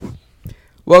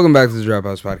Welcome back to the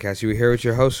Drophouse Podcast. You are here with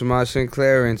your host, Samaj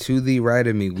Sinclair, and to the right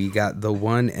of me, we got the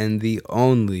one and the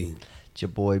only. It's your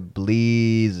boy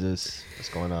Bleezes. What's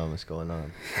going on?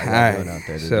 How you doing out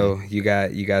there today? So you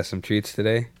got some treats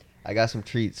today? I got some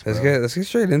treats, bro. Let's get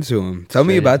straight into them. Tell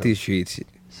me about these treats.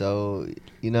 So,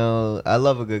 I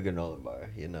love a good granola bar,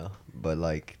 but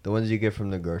like the ones you get from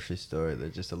the grocery store, they're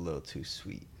just a little too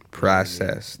sweet.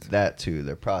 Processed. That too.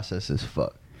 They're processed as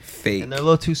fuck. Fake. And they're a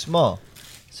little too small.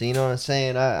 So you know what I'm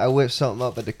saying? I whipped something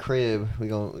up at the crib. We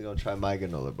gonna try my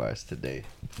granola bars today.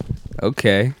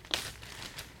 Okay.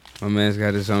 My man's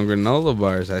got his own granola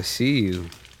bars. I see you.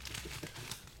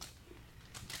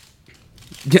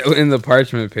 In the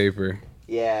parchment paper.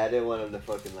 Yeah, I didn't want them to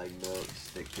fucking notes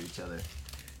stick to each other.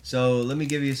 So let me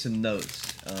give you some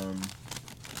notes.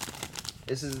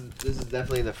 This is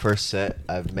definitely the first set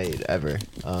I've made ever.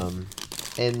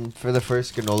 And for the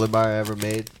first granola bar I ever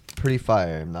made, pretty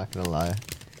fire. I'm not gonna lie.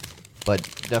 But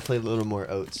definitely a little more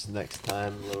oats next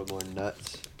time, a little more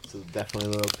nuts. So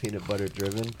definitely a little peanut butter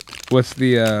driven. What's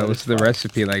the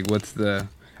recipe like?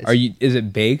 Is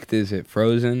it baked? Is it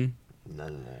frozen?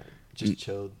 None of that. Just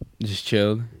chilled. Just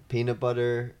chilled. Peanut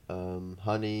butter,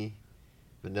 honey,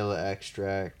 vanilla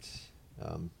extract,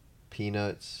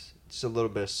 peanuts, just a little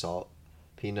bit of salt,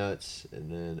 peanuts,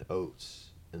 and then oats,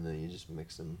 and then you just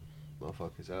mix them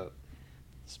motherfuckers up.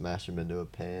 Smash them into a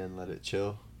pan, let it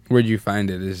chill. Where'd you find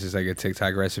it? Is this like a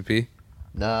TikTok recipe?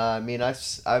 Nah, I mean,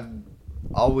 I've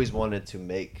always wanted to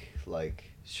make like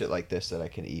shit like this that I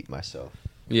can eat myself.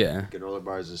 Yeah. Granola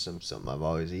bars is something I've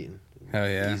always eaten. Hell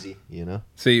yeah. Easy,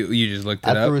 So you just looked it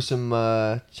up? I threw some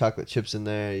chocolate chips in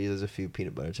there. There's a few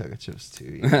peanut butter chocolate chips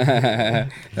too.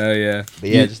 Hell yeah. But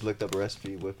yeah, just looked up a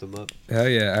recipe, whipped them up. Hell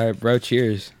yeah. All right, bro.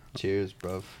 Cheers. Cheers,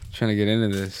 bro. Trying to get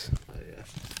into this. Oh, yeah.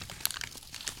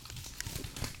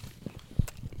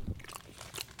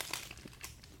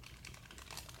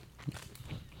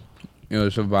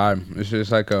 It's a vibe. It's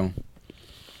just like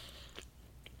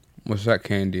what's that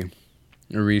candy?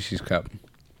 A Reese's cup.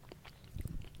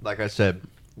 Like I said,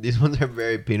 these ones are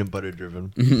very peanut butter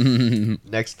driven.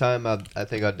 Next time, I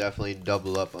think I'll definitely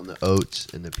double up on the oats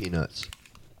and the peanuts.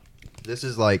 This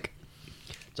is like,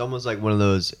 it's almost like one of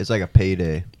those, it's like a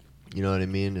payday. You know what I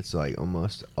mean? It's like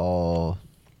almost all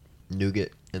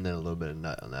nougat and then a little bit of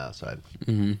nut on the outside.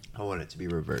 Mm-hmm. I want it to be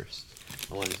reversed.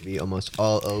 I want it to be almost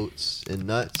all oats and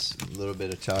nuts, a little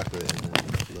bit of chocolate, and then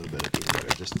a little bit of peanut butter,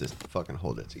 just to fucking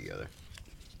hold it together.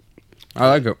 I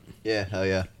like it. Yeah, hell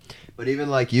yeah. But even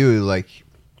like you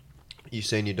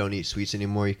saying you don't eat sweets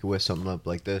anymore, you could whip something up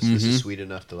like this. Mm-hmm. This is sweet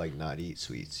enough to like not eat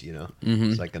sweets, Mm-hmm.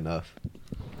 It's like enough.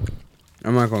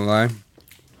 I'm not gonna lie.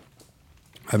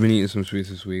 I've been eating some sweets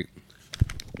this week.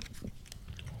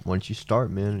 Once you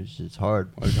start, man, it's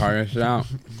hard. It's hard to out.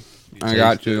 I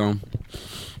got to.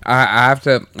 I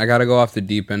gotta go off the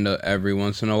deep end every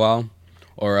once in a while,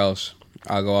 or else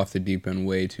I'll go off the deep end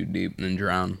way too deep and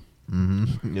drown.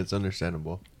 Mm-hmm. It's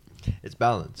understandable. It's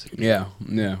balance. Yeah.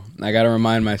 I gotta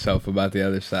remind myself about the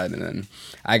other side, and then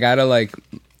I gotta like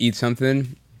eat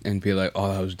something and be like,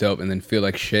 "Oh, that was dope," and then feel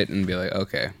like shit and be like,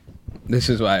 "Okay, this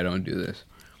is why I don't do this."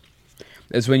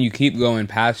 It's when you keep going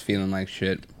past feeling like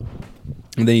shit,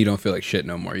 and then you don't feel like shit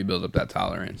no more. You build up that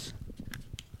tolerance.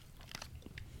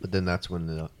 But then that's when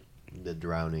the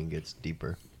drowning gets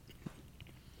deeper.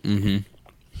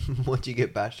 Mm-hmm. Once you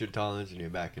get past your tolerance and you're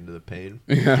back into the pain,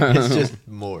 Yeah. it's just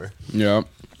more. Yep.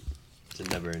 It's a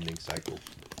never-ending cycle.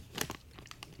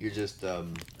 You're just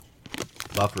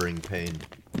buffering pain.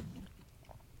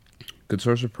 Good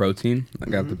source of protein. I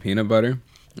got the peanut butter.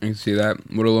 You can see that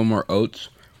with a little more oats.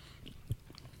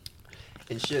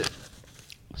 And shit,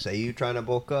 say you trying to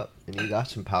bulk up and you got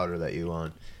some powder that you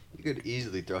want. You could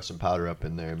easily throw some powder up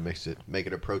in there and make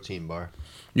it a protein bar.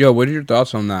 Yo, what are your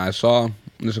thoughts on that? I saw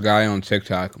this guy on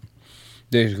TikTok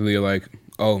basically like,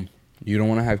 "Oh, you don't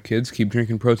want to have kids? Keep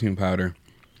drinking protein powder."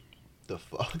 The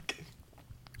fuck?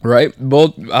 Right?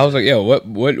 Both. I was like, "Yo,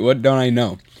 what don't I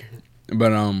know?"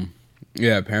 But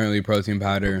yeah, apparently protein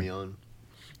powder.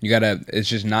 You gotta. It's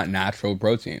just not natural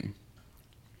protein.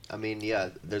 I mean,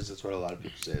 yeah, that's what a lot of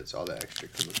people say. It's all the extra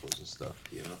chemicals and stuff,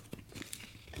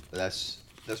 But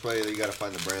that's why you gotta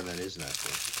find the brand that is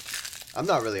natural. I'm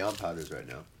not really on powders right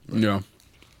now. Yeah.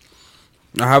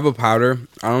 I have a powder.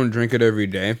 I don't drink it every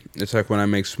day. It's like when I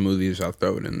make smoothies, I'll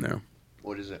throw it in there.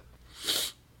 What is it?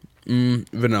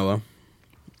 Vanilla.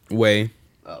 Whey.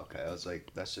 Oh, okay. I was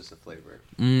like, that's just a flavor.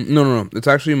 No. It's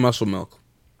actually muscle milk.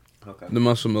 Okay. The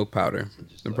muscle milk powder. So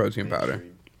just The like protein powder.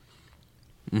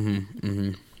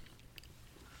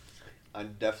 I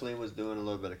definitely was doing a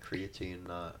little bit of creatine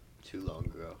not too long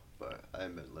ago. but I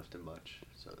haven't been lifting much,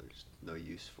 so there's no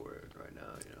use for it right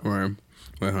now. Or,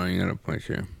 wait, hold on, you gotta point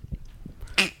here.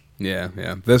 Yeah.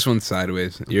 This one's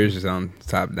sideways. Yours is on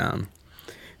top down.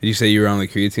 Did you say you were on the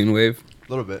creatine wave? A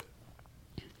little bit.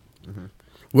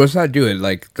 What's that do? It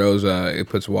like throws it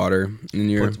puts water in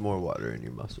your Puts more water in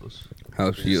your muscles.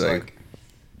 helps It's you like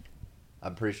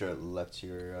I'm pretty sure it lets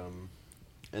your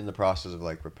in the process of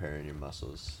like repairing your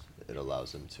muscles, it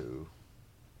allows them to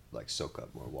like soak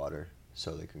up more water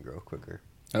so they can grow quicker.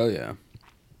 oh yeah.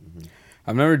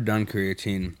 I've never done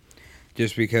creatine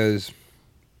just because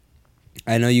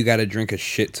I know you gotta drink a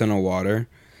shit ton of water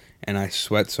and I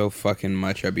sweat so fucking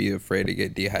much I'd be afraid to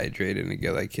get dehydrated and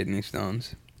get like kidney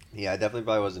stones. Yeah, I definitely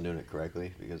probably wasn't doing it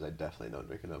correctly because I definitely don't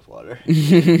drink enough water. I was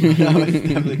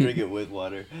definitely drink it with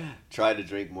water. Try to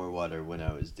drink more water when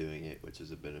I was doing it, which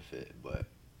is a benefit. But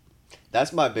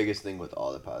that's my biggest thing with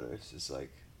all the powders. It's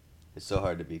like it's so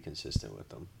hard to be consistent with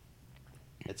them.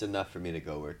 It's enough for me to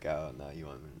go work out.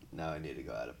 Now I need to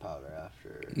go out of powder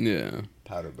after. Yeah.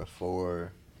 Powder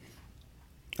before.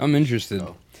 I'm interested.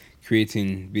 So.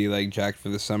 Creatine be like jacked for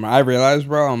the summer. I realized,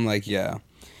 bro, I'm like, yeah.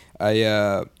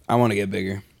 I want to get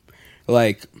bigger.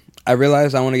 Like, I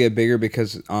realized I want to get bigger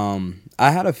because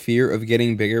I had a fear of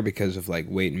getting bigger because of like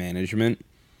weight management,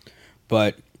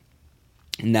 but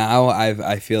now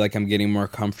I feel like I'm getting more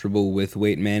comfortable with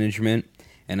weight management,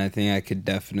 and I think I could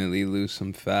definitely lose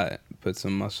some fat, put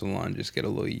some muscle on, just get a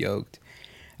little yoked.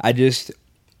 I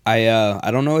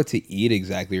don't know what to eat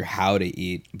exactly or how to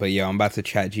eat, but yo, I'm about to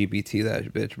chat GPT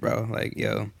that bitch, bro. Like,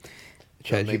 yo,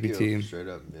 chat GPT. Straight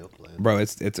up meal plan. Bro,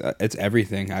 it's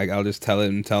everything. I'll just tell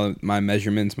it my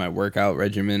measurements, my workout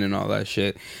regimen, and all that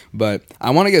shit. But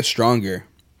I want to get stronger.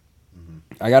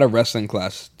 I got a wrestling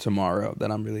class tomorrow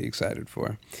that I'm really excited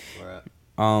for. Where at?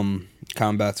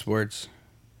 Combat Sports,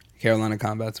 Carolina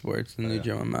Combat Sports, the new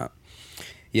gym I'm at.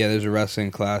 Yeah, there's a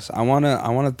wrestling class. I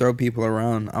wanna throw people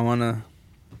around. I wanna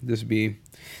just be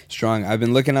strong. I've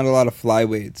been looking at a lot of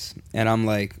flyweights, and I'm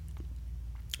like,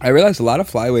 I realize a lot of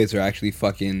flyweights are actually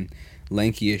fucking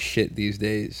lanky as shit these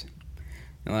days.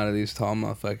 A lot of these tall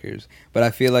motherfuckers. But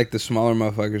I feel like the smaller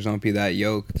motherfuckers don't be that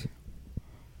yoked.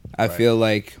 I feel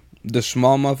like the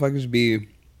small motherfuckers be...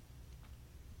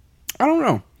 I don't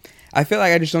know. I feel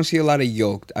like I just don't see a lot of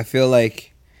yoked. I feel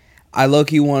like I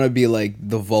low-key want to be like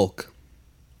the Volk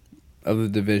of the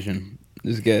division.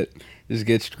 Just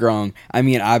get strong. I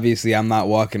mean, obviously, I'm not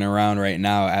walking around right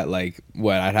now at like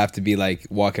what I'd have to be like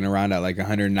walking around at like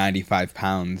 195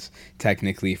 pounds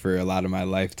technically for a lot of my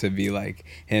life to be like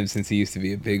him, since he used to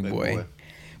be a big boy.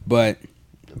 But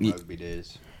the rugby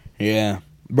days. Yeah,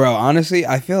 bro. Honestly,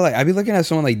 I feel like I'd be looking at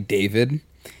someone like David,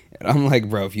 and I'm like,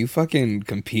 bro, if you fucking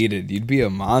competed, you'd be a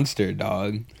monster,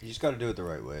 dog. You just got to do it the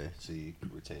right way so you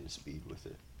can retain the speed with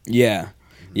it. Yeah.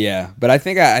 Yeah, but I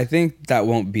think that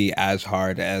won't be as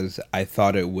hard as I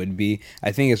thought it would be.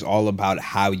 I think it's all about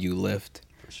how you lift.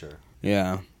 For sure.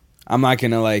 Yeah. I'm not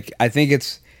going to like, I think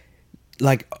it's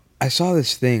like, I saw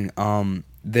this thing.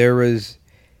 There was,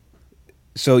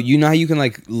 so you know how you can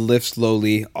like lift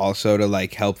slowly also to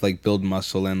like help like build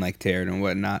muscle and like tear it and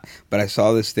whatnot. But I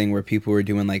saw this thing where people were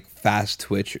doing like fast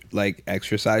twitch like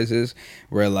exercises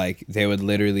where like they would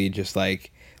literally just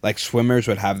like swimmers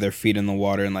would have their feet in the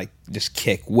water and like just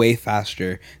kick way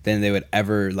faster than they would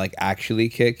ever like actually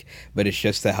kick, but it's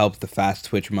just to help the fast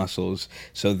twitch muscles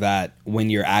so that when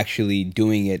you're actually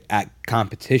doing it at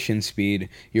competition speed,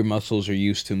 your muscles are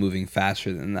used to moving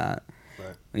faster than that.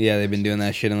 Right. Yeah, they've been doing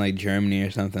that shit in like Germany or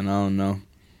something. I don't know.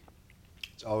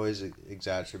 It's always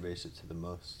exacerbates it to the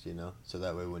most, you know? So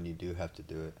that way when you do have to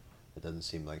do it, it doesn't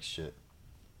seem like shit.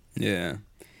 Yeah.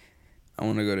 I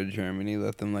want to go to Germany,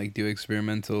 let them like do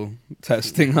experimental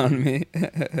testing on me.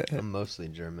 I'm mostly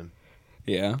German.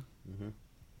 Yeah? Mm-hmm.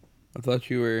 I thought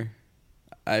you were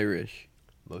Irish.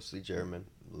 Mostly German,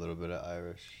 a little bit of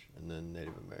Irish, and then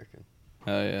Native American.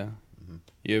 Oh, yeah.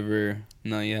 Mm-hmm.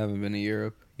 No, you haven't been to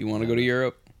Europe. You want to go to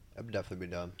Europe? I'd definitely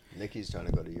be down. Nikki's trying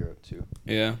to go to Europe, too.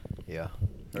 Yeah? Yeah.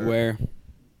 Where?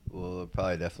 We'll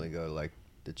probably definitely go to, like,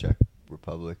 the Czech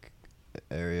Republic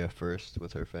area first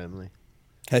with her family.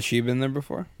 Has she been there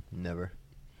before? Never.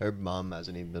 Her mom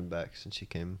hasn't even been back since she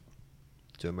came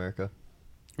to America.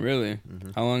 Really?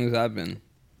 Mm-hmm. How long has that been?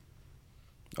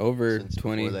 Over Since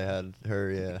 20. Before they had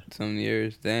her, yeah. Some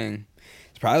years. Dang.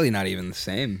 It's probably not even the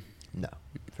same. No,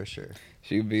 for sure.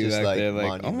 She'd be Just back like there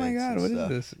like, oh my God, what is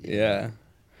this? Yeah.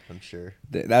 I'm sure.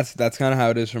 That's kind of how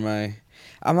it is for my...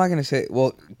 I'm not going to say...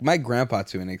 Well, my grandpa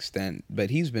to an extent, but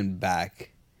he's been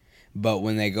back. But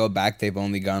when they go back, they've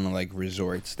only gone to, like,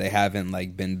 resorts. They haven't,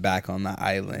 like, been back on the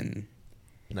island.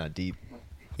 Not deep.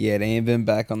 Yeah, they ain't been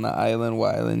back on the island,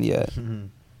 Wyland yet.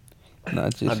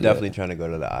 Not just I'm yet. definitely trying to go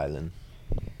to the island.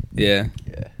 Yeah.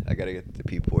 Yeah, I gotta get to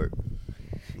Peaport.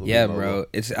 We'll be Yeah, mobile. bro.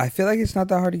 I feel like it's not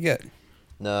that hard to get.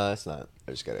 No, it's not.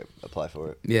 I just gotta apply for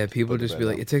it. Yeah, people Put the just be bread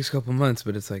like, down. it takes a couple months,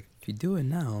 but it's like, if you do it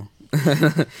now,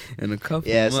 in a couple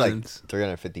Yeah, it's months. like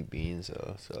 350 beans,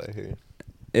 though. So I hear.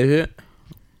 Is it?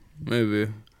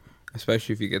 Maybe.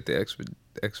 Especially if you get the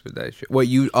expedition. What,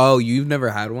 you've never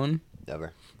had one?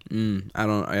 Never. I don't, yeah,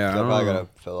 I I don't probably know. gotta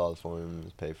fill all the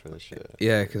forms, pay for the shit.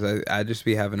 Yeah, because I just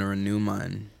be having to renew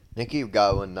mine. Nikki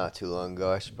got one not too long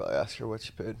ago. I should probably ask her what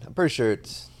she paid. I'm pretty sure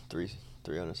it's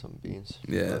 300 something beans.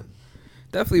 Yeah. But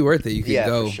Definitely worth it. You could Yeah,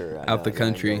 go for sure. I out know. the I can go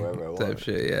country wherever I type want.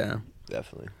 shit, yeah.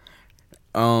 definitely.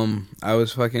 I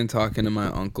was fucking talking to my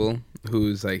uncle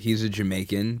who's like, he's a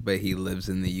Jamaican, but he lives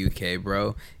in the UK,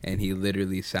 bro, and he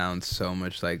literally sounds so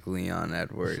much like Leon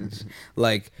Edwards.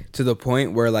 Like, to the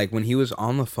point where, like, when he was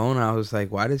on the phone, I was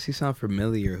like, why does he sound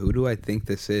familiar? Who do I think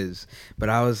this is? But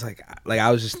I was like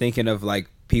I was just thinking of, like,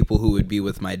 people who would be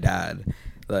with my dad,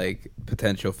 like,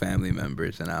 potential family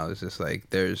members, and I was just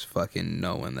like, there's fucking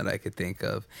no one that I could think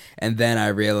of. And then I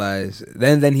realized,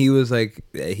 then he was like,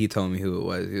 he told me who it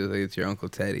was. He was like, it's your Uncle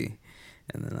Teddy.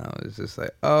 And then I was just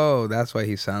like, oh, that's why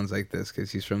he sounds like this,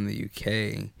 because he's from the UK.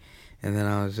 And then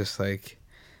I was just like,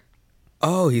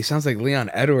 oh, he sounds like Leon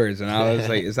Edwards. And I was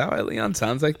like, is that why Leon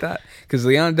sounds like that? Because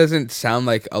Leon doesn't sound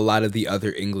like a lot of the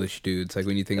other English dudes. Like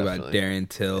when you think about Darren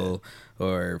Till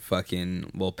or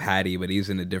fucking, well, Patty, but he's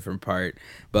in a different part.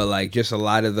 But like just a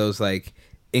lot of those like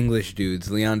English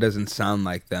dudes, Leon doesn't sound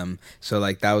like them. So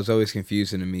like that was always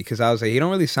confusing to me, because I was like, he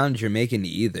don't really sound Jamaican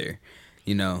either,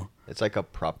 you know? It's like a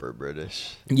proper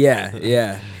British.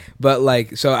 Yeah. But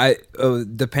like, so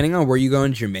depending on where you go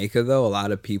in Jamaica, though, a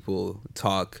lot of people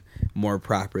talk more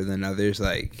proper than others.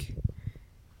 Like,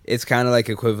 it's kind of like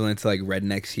equivalent to like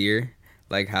rednecks here,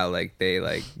 like how like they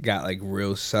like got like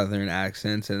real Southern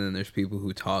accents, and then there's people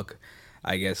who talk,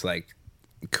 I guess, like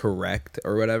correct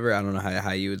or whatever. I don't know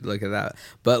how you would look at that,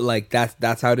 but like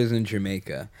that's how it is in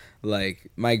Jamaica. Like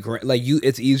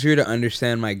it's easier to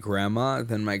understand my grandma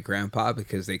than my grandpa,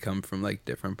 because they come from like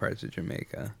different parts of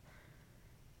Jamaica.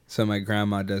 So my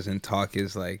grandma doesn't talk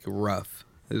as like rough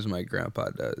as my grandpa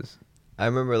does. I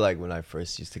remember like when I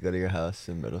first used to go to your house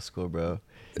in middle school, bro.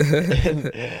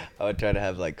 And I would try to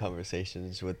have like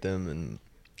conversations with them, and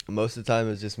most of the time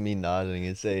it was just me nodding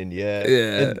and saying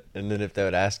Yeah. and then if they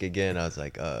would ask again, I was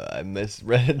like, I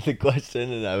misread the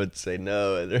question, and I would say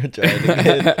no, and they're trying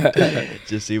again.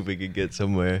 Just see if we could get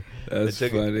somewhere. That's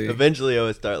funny. Eventually I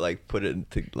would start like putting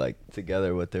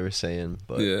together what they were saying.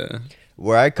 But Yeah.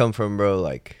 where I come from, bro,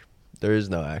 like there is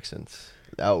no accents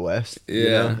out west. You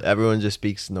know? Everyone just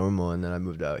speaks normal, and then I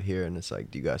moved out here, and it's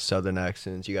like, you got Southern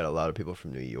accents, you got a lot of people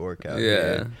from New York out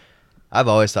here. I've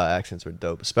always thought accents were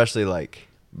dope, especially like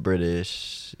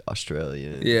British,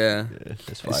 Australian. Yeah.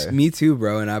 That's fire. Me too,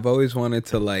 bro. And I've always wanted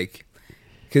to like,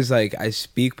 cause like I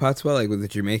speak Patois like with a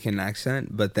Jamaican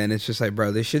accent, but then it's just like,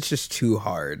 bro, this shit's just too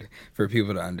hard for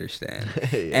people to understand.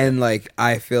 And like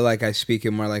I feel like I speak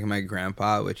it more like my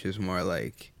grandpa, which is more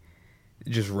like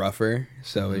just rougher.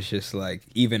 So it's just like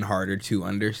even harder to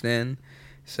understand.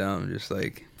 So I'm just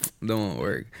like, that won't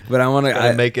work. But I want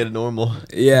to make it normal.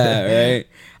 Yeah, right.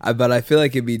 But I feel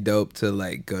like it'd be dope to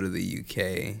like go to the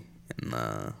UK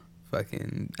and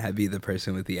fucking be the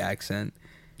person with the accent.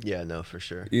 Yeah, no, for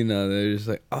sure. You know, they're just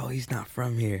like, oh, he's not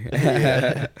from here.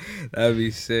 That'd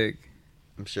be sick.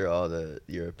 I'm sure all the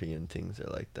European things are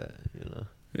like that, you know.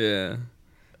 Yeah.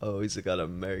 Oh, he's got an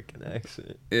American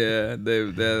accent. Yeah,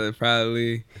 they're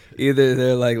probably either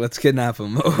they're like, let's kidnap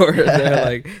him, or they're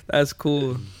like, that's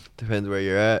cool. Depends where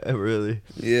you're at, really.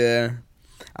 Yeah,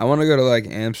 I want to go to like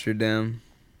Amsterdam.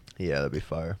 Yeah, that'd be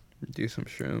fire. Do some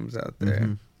shrooms out there.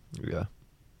 Mm-hmm. Yeah,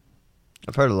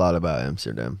 I've heard a lot about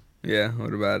Amsterdam. Yeah,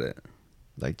 what about it?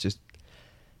 Like, just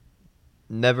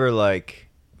never like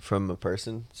from a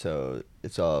person, so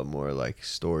it's all more like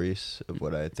stories of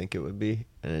what I think it would be,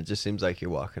 and it just seems like you're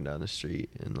walking down the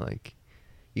street and like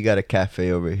you got a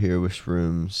cafe over here with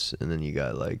shrooms, and then you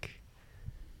got like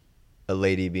a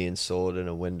lady being sold in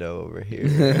a window over here.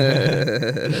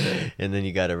 And then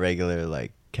you got a regular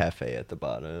like cafe at the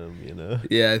bottom, you know.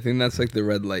 Yeah, I think that's like the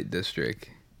red light district.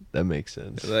 That makes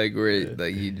sense. Like where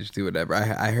like you just do whatever.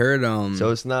 I heard So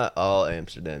it's not all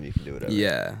Amsterdam, you can do whatever.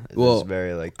 Yeah. Well, it's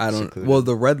very like I don't secluded. well,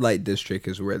 the red light district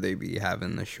is where they be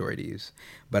having the shorties.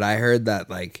 But I heard that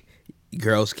like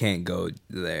girls can't go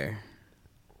there.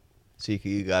 So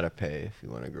you gotta pay if you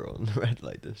want a girl in the red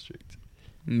light district.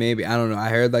 Maybe, I don't know. I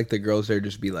heard like the girls there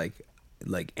just be like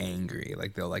angry,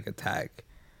 like they'll like attack,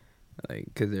 like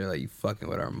because they're like, you fucking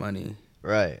with our money.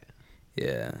 Right.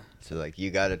 Yeah. So like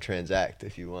you gotta transact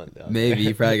if you want. Maybe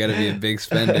you probably gotta be a big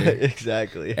spender.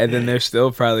 Exactly. And then they're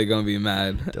still probably gonna be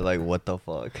mad. They're like, what the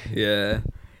fuck? Yeah.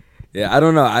 Yeah, I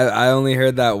don't know. I only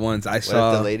heard that once. I What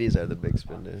saw if the ladies are the big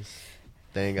spenders?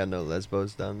 They ain't got no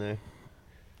lesbos down there.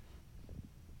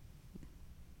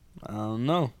 I don't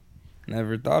know.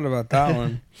 Never thought about that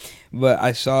one. But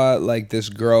I saw like this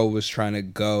girl was trying to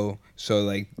go, so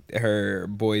like her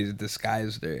boys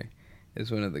disguised her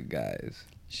as one of the guys.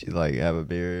 She like have a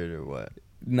beard or what?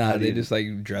 Nah, How do they you- just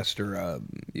like dressed her up,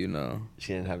 you know.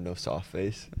 She didn't have no soft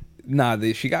face. Nah,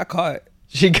 she got caught.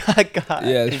 She got caught.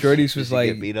 Yeah, Shorty's Did was she like,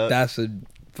 get beat up? that's a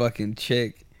fucking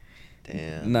chick.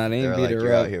 Damn. Nah, they ain't They're beat like, her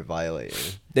you're up. out here violating.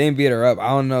 They didn't beat her up. I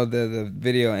don't know. The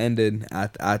video ended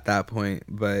at that point,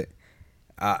 but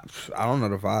I don't know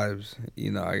the vibes.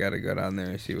 You know, I gotta go down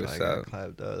there and see what's I got up.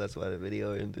 clapped up. That's why the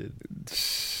video ended.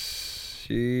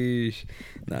 Sheesh.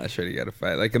 Nah, Shorty got to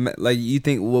fight. Like you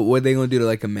think what are they gonna do to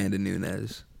like Amanda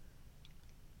Nunes?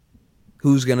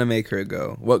 Who's gonna make her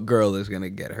go? What girl is gonna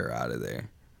get her out of there?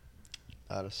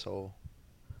 Not a soul.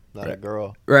 Not a Right.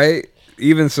 girl. Right?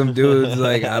 Even some dudes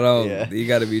like I don't. Yeah. You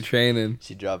got to be training,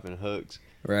 She dropping hooks.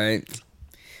 right?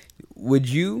 Would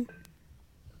you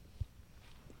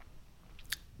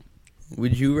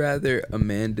rather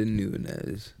Amanda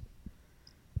Nunes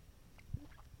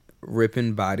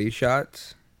ripping body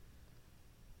shots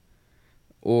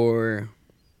or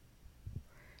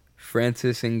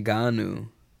Francis Ngannou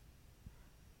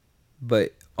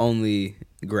but only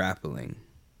grappling?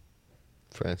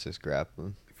 Francis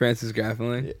grappling. Francis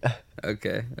grappling? Yeah.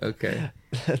 Okay.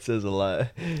 That says a lot.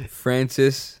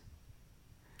 Francis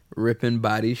ripping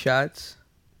body shots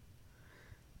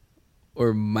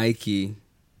or Mikey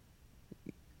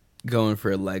going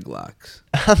for leg locks?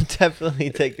 I'm definitely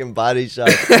taking body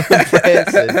shots from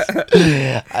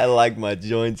Francis. I like my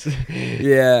joints.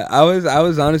 Yeah, I was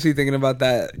honestly thinking about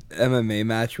that MMA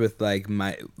match with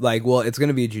well, it's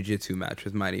gonna be a jiu-jitsu match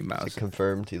with Mighty Is Mouse. it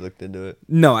confirmed? He looked into it.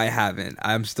 No, I haven't.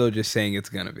 I'm still just saying it's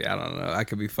gonna be. I don't know. I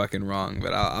could be fucking wrong,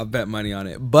 but I'll bet money on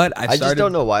it. But I just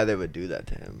don't know why they would do that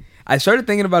to him. I started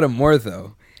thinking about it more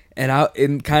though, and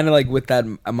in kind of like with that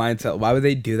mindset, why would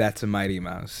they do that to Mighty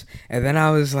Mouse? And then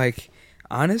I was like,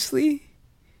 honestly,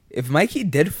 if Mikey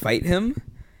did fight him,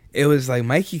 it was like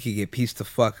Mikey could get pieced the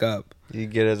fuck up. You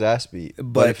get his ass beat.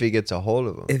 But But if he gets a hold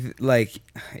of him,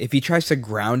 If he tries to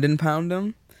ground and pound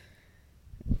him,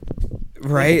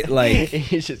 right? Like,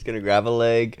 he's just gonna grab a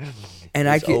leg. and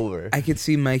It's over. I could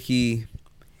see Mikey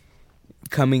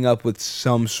coming up with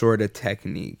some sort of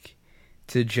technique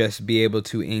to just be able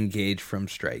to engage from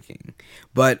striking.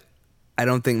 But I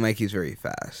don't think Mikey's very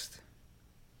fast.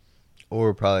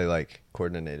 Or probably like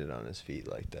coordinated on his feet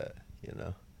like that, you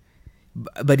know.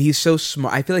 But he's so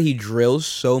smart. I feel like he drills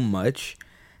so much.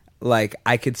 Like,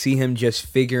 I could see him just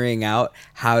figuring out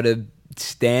how to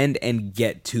stand and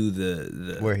get to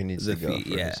the Where he needs the to go feet.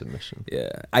 for Yeah. his submission. Yeah,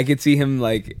 I could see him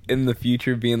like in the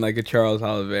future being like a Charles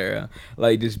Oliveira,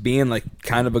 like just being like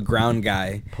kind of a ground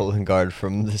guy. Pulling guard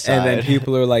from the side. And then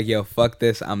people are like, "Yo, fuck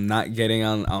this! I'm not getting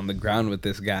on the ground with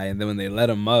this guy." And then when they let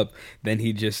him up, then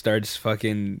he just starts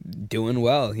fucking doing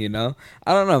well. You know?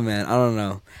 I don't know, man. I don't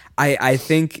know. I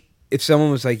think if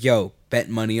someone was like, "Yo, bet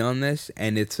money on this,"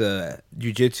 and it's a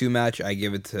jiu-jitsu match, I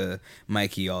give it to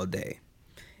Mikey all day.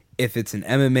 If it's an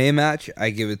MMA match,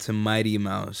 I give it to Mighty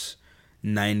Mouse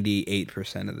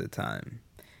 98% of the time.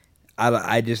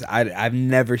 I've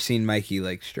never seen Mikey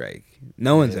like strike.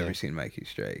 No one's Yeah. ever seen Mikey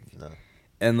strike. No.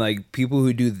 And like people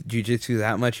who do jiu-jitsu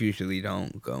that much usually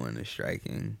don't go into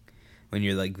striking when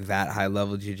you're like that high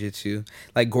level jiu-jitsu.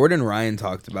 Like Gordon Ryan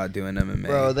talked about doing MMA.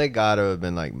 Bro, they gotta have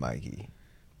been like, Mikey,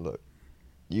 look,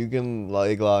 you can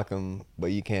leg lock him,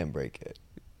 but you can't break it.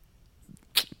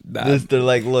 They're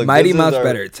like, look, Mighty this is Mouse our-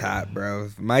 better tap, bro.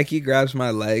 If Mikey grabs my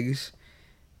legs,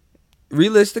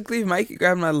 realistically, if Mikey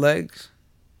grabs my legs,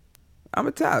 I'm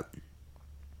a tap.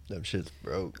 Them shits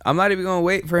broke I'm not even gonna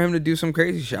wait for him to do some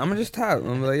crazy shit. I'm gonna just tap.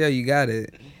 I'm like, yo, you got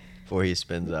it. before he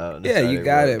spins out. and Yeah, it's you already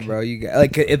got broke. it, bro. You got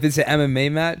like if it's an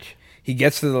MMA match, he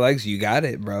gets to the legs, you got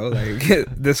it, bro. Like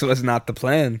this was not the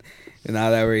plan. And now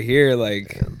that we're here,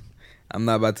 like Damn. I'm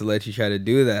not about to let you try to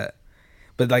do that.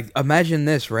 But like imagine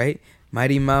this, right?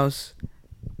 Mighty Mouse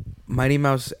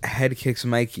head kicks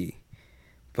Mikey,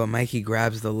 but Mikey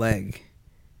grabs the leg.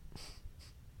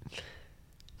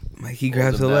 Mikey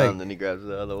grabs Holds the him down, leg. then he grabs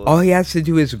the other one. All he has to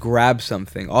do is grab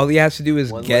something. All he has to do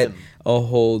is One get limb. a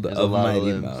hold There's a of lot of Mighty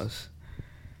limbs. Mouse.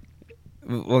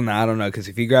 Well, no, I don't know, because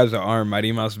if he grabs the arm,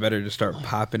 Mighty Mouse better just start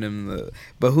popping him.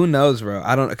 But who knows, bro?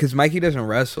 I don't, because Mikey doesn't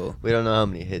wrestle. We don't know how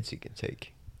many hits he can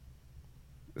take.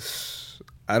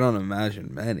 I don't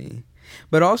imagine many.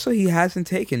 But also, he hasn't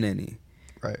taken any.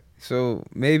 Right. So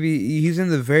maybe he's in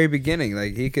the very beginning.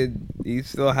 Like he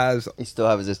still has. He still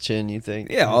has his chin. You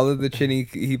think? Yeah, all of the chin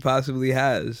he possibly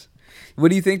has. What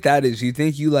do you think that is? You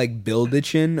think you like build a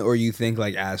chin, or you think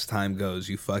like as time goes,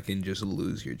 you fucking just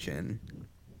lose your chin?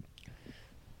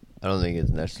 I don't think it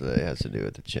necessarily has to do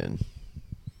with the chin.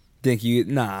 Think you?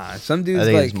 Nah, some dudes I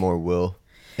think like. it's more will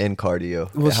and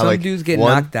cardio. Well, some dudes get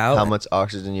knocked out. How much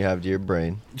oxygen you have to your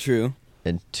brain. True.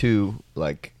 And 2,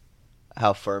 like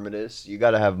how firm it is. You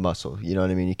got to have muscle. You know what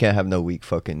I mean? You can't have no weak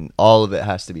fucking. All of it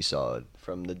has to be solid,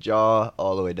 from the jaw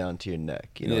all the way down to your neck.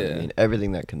 You know what I mean?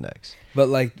 Everything that connects. But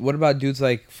like, what about dudes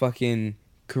like fucking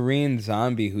Korean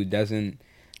Zombie who doesn't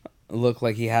look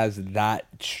like he has that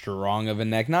strong of a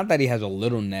neck? Not that he has a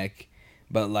little neck,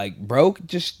 but like, bro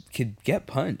just could get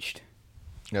punched.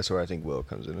 That's where I think will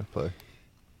comes into play.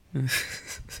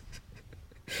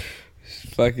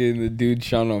 Fucking the dude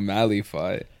Sean O'Malley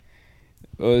fought.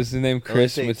 What was his name?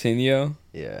 Chris Matinho?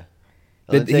 Yeah.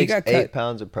 He takes got 8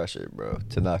 pounds of pressure, bro,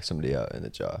 to knock somebody out in the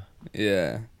jaw.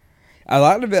 Yeah. A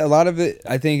lot of it,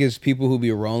 I think, is people who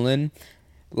be rolling,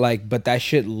 like, but that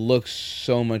shit looks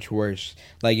so much worse.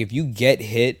 Like, if you get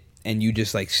hit and you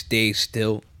just, like, stay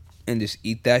still and just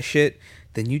eat that shit,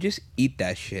 then you just eat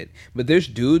that shit. But there's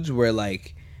dudes where,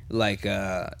 like,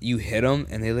 you hit them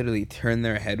and they literally turn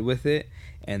their head with it,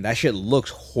 and that shit looks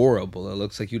horrible. It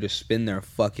looks like you just spin their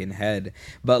fucking head,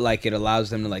 but like it allows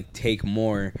them to like take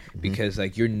more because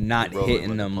like you're not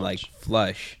hitting them like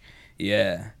flush.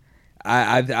 Yeah,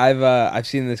 I've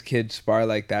seen this kid spar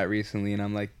like that recently, and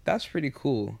I'm like, that's pretty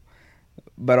cool.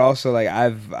 But also like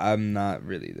I'm not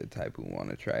really the type who want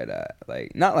to try that.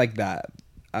 Like not like that.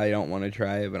 I don't want to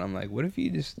try it, but I'm like, what if you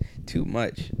just too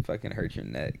much fucking hurt your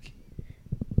neck?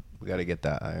 We gotta get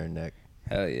that iron neck.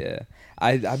 Hell yeah.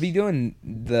 I be doing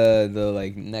the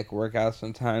like neck workouts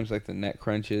sometimes, like the neck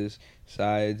crunches,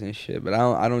 sides and shit, but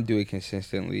I don't do it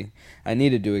consistently. I need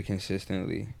to do it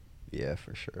consistently. Yeah,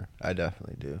 for sure. I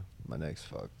definitely do. My neck's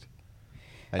fucked.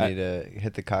 I need to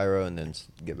hit the chiro and then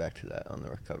get back to that on the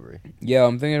recovery. Yeah,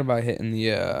 I'm thinking about hitting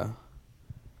the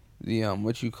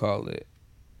what you call it,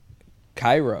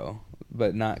 chiro,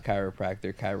 but not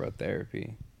chiropractor,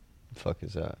 chirotherapy. The fuck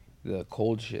is that? The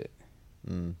cold shit.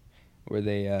 Where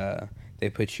they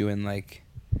put you in like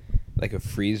a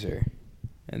freezer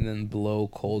and then blow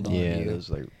cold on you. Yeah, those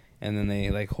like. And then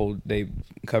they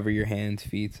cover your hands,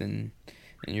 feet, and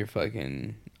your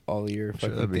fucking all your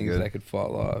fucking things that could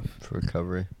fall off. For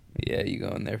recovery. Yeah, you go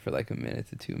in there for like a minute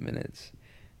to 2 minutes,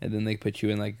 and then they put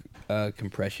you in like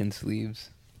compression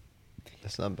sleeves.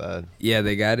 That's not bad. Yeah,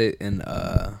 they got it in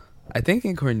I think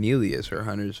in Cornelius or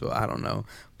Huntersville, I don't know.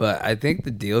 But I think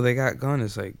the deal they got going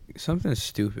is like something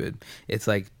stupid. It's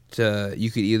like you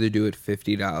could either do it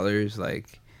 $50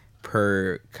 like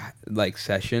per like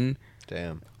session.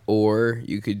 Damn. Or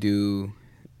you could do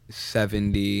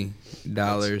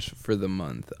 $70 for the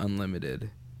month, unlimited.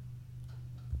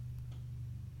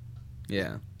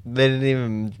 Yeah. They didn't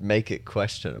even make it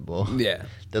questionable. Yeah.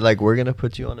 They're like, we're going to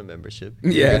put you on a membership.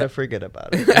 Yeah. You're going to forget about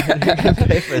it. You're going to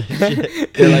pay for the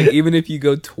shit. They're like, even if you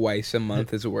go twice a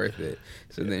month, it's worth it.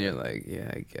 So then you're like, yeah,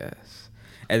 I guess.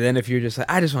 And then if you're just like,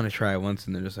 I just want to try it once,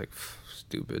 and they're just like,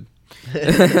 stupid. Should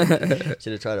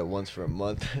have tried it once for a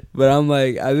month. But I'm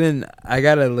like, I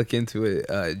gotta look into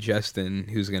it. Justin,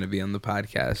 who's gonna be on the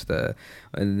podcast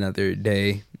another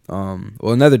day.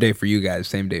 Another day for you guys,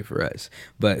 same day for us.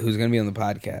 But who's gonna be on the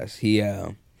podcast?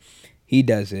 He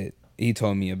does it. He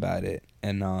told me about it,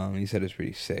 and he said it's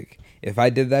pretty sick. If I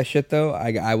did that shit though,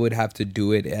 I would have to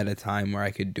do it at a time where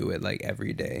I could do it like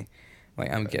every day. Like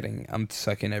I'm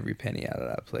sucking every penny out of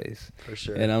that place. For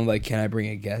sure. And I'm like, can I bring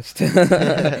a guest?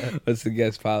 What's the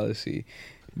guest policy?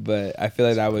 But I feel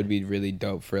like that would be really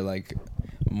dope for like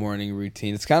morning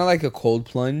routine. It's kind of like a cold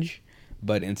plunge,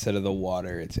 but instead of the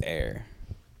water, it's air.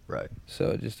 Right.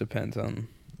 So it just depends on.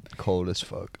 Cold as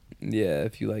fuck. Yeah,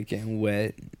 if you like getting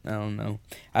wet, I don't know.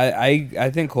 I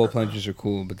think cold plunges are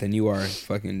cool, but then you are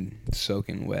fucking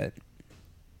soaking wet.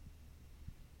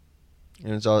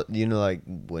 And it's all, you know, like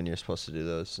when you're supposed to do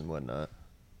those and whatnot.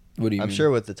 What do you mean? I'm sure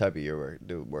with the type of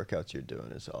workouts you're doing,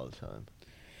 it's all the time.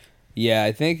 Yeah,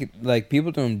 I think like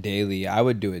people do them daily. I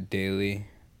would do it daily.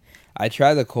 I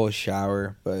try the cold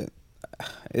shower, but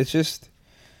it's just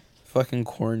fucking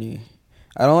corny.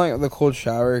 I don't like the cold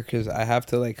shower because I have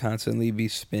to like constantly be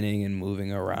spinning and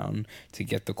moving around to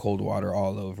get the cold water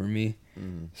all over me.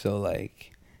 Mm. So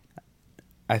like,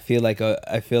 I feel like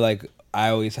I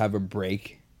always have a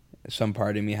break. Some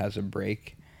part of me has a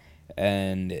break,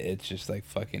 and it's just like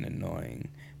fucking annoying.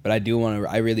 But I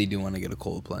really do want to get a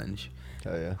cold plunge.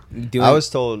 Oh yeah. I was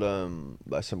told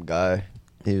by some guy,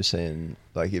 he was saying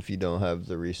like if you don't have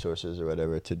the resources or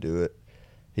whatever to do it,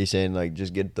 He's saying like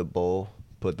just get the bowl,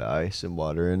 put the ice and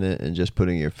water in it, and just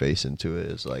putting your face into it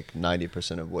is like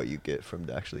 90% of what you get from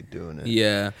actually doing it.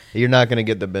 Yeah. You're not gonna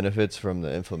get the benefits from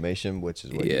the inflammation, which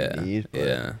is what you need. But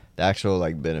Yeah. the actual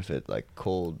like benefit, like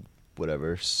cold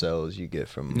whatever cells you get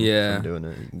from doing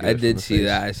it. I did see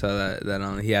that. I saw that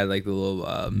on. He had like the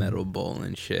little metal bowl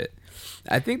and shit.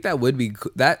 I think that would be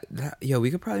that. Yo, we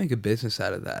could probably make a business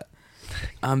out of that.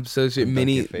 So it's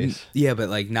mini, yeah, but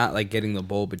like not like getting the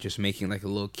bowl, but just making like a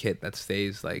little kit that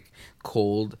stays like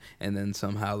cold and then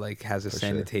somehow like has a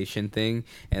sanitation thing,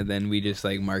 and then we just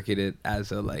like market it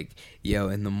as a like, yo,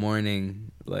 in the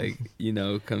morning, like, you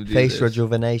know, come do face this.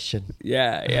 rejuvenation.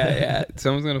 Yeah.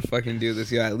 Someone's gonna fucking do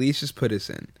this. Yo, at least just put us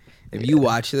in. If you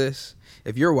watch this,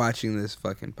 if you're watching this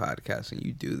fucking podcast and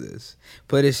you do this,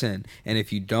 put us in. And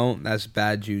if you don't, that's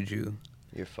bad juju.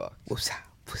 You're fucked.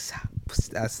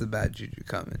 That's the bad juju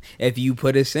coming. If you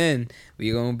put us in,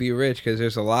 we gonna be rich because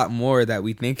there's a lot more that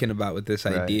we thinking about with this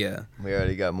idea. We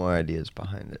already got more ideas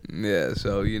behind it. Yeah,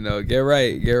 so you know, get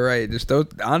right. Just throw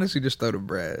the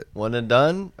bread. One and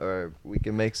done, or we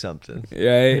can make something.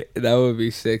 Yeah, that would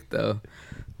be sick though.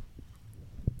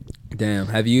 Damn,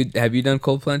 have you done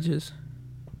cold plunges?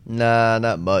 Nah,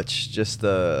 not much. Just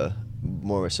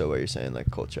more so what you're saying, like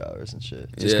cold showers and shit.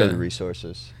 Just because of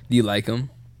resources. Do you like them?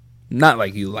 Not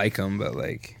like you like them, but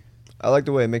like... I like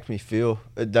the way it makes me feel.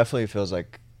 It definitely feels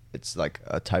like it's like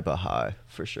a type of high,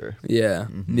 for sure. Yeah.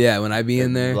 Mm-hmm. Yeah, when I be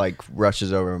in there... like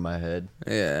rushes over my head.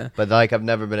 Yeah. But like I've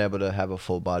never been able to have a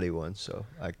full body one, so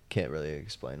I can't really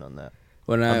explain on that.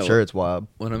 I'm sure it's wild.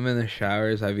 When I'm in the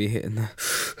showers, I be hitting the...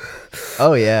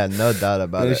 Oh, yeah, no doubt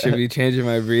about it. I should be changing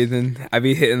my breathing. I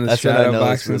be hitting the shadow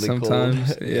boxing really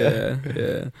sometimes.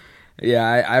 Yeah. Yeah,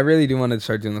 I really do want to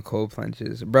start doing the cold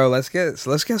plunges. Bro, let's get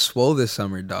swole this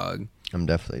summer, dog. I'm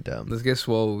definitely down. Let's get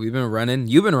swole. We've been running.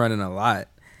 You've been running a lot.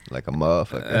 Like a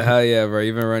motherfucker. Hell yeah, bro.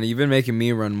 You've been running. You've been making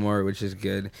me run more, which is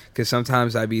good. Because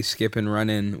sometimes I be skipping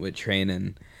running with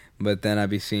training. But then I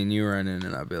be seeing you running,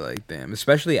 and I'll be like, damn.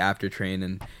 Especially after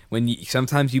training.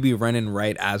 Sometimes you be running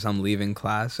right as I'm leaving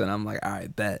class, and I'm like, all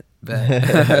right, bet.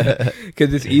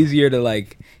 Because it's easier to,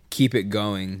 like, keep it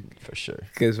going. For sure.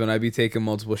 Because when I be taking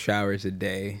multiple showers a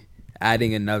day,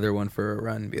 adding another one for a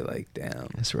run, be like, damn.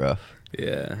 It's rough.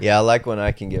 Yeah. Yeah, I like when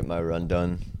I can get my run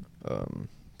done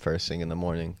first thing in the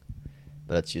morning.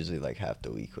 But that's usually, like, half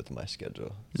the week with my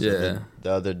schedule. So yeah.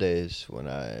 The other days when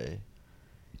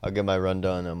I'll get my run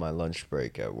done on my lunch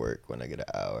break at work when I get an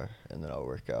hour, and then I'll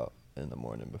work out in the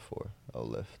morning before I'll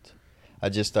lift. I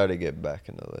just started getting back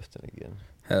into lifting again.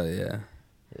 Hell yeah.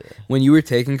 Yeah. When you were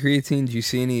taking creatine, did you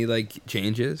see any like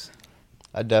changes?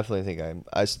 I definitely think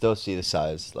I still see the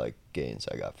size like gains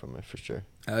I got from it for sure.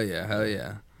 Hell yeah.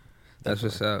 That's definitely.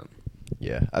 What's up.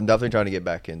 Yeah, I'm definitely trying to get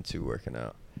back into working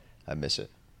out. I miss it.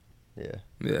 Yeah.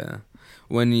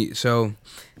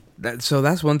 So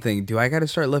that's one thing. Do I got to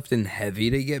start lifting heavy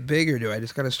to get big, or do I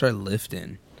just got to start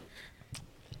lifting?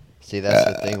 See, that's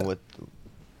the thing with...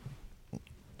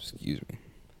 Excuse me.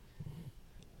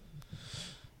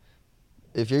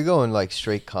 If you're going, like,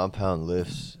 straight compound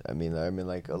lifts, I mean,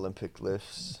 like, Olympic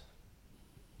lifts,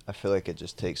 I feel like it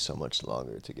just takes so much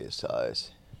longer to get size.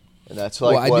 And that's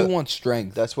like I do want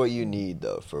strength. That's what you need,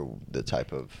 though, for the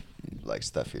type of, like,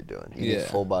 stuff you're doing. You need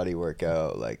full body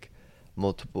workout, like...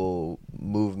 multiple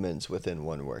movements within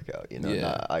one workout,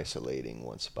 not isolating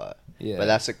one spot. Yeah. But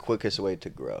that's the quickest way to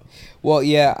grow. Well,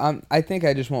 yeah, I think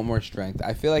I just want more strength.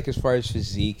 I feel like as far as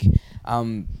physique,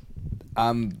 I'm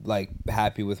like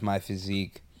happy with my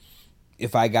physique.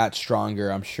 If I got stronger,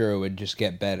 I'm sure it would just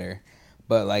get better.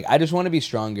 But like I just want to be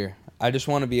stronger. I just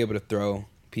want to be able to throw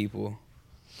people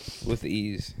with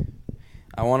ease.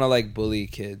 I want to like bully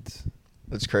kids.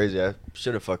 That's crazy. I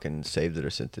should have fucking saved it or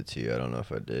sent it to you. I don't know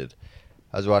if I did.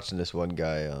 I was watching this one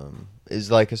guy.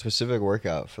 It's like a specific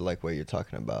workout for like what you're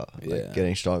talking about, like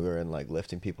getting stronger and like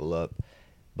lifting people up.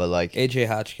 But like AJ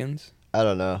Hotchkiss. I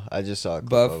don't know. I just saw a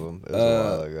clip of him. It was a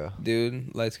while ago.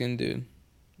 Dude, light skinned dude.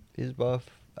 He's buff.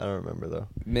 I don't remember though.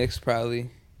 Mixed probably.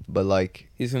 But like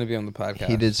he's gonna be on the podcast.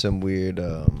 He did some weird.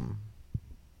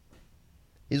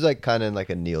 He's like kind of in like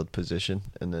a kneeled position,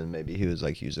 and then maybe he was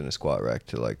like using a squat rack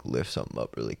to like lift something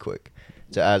up really quick.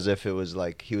 So as if it was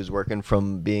like he was working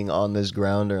from being on this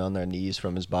ground or on their knees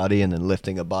from his body, and then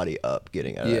lifting a body up,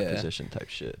 getting out of that position type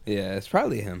shit. Yeah, it's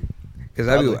probably him. Because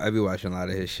I be watching a lot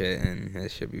of his shit, and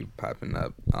his shit be popping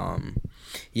up.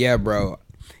 Yeah, bro.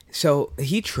 So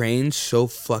he trains so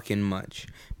fucking much,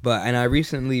 and I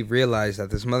recently realized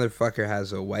that this motherfucker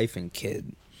has a wife and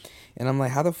kid, and I'm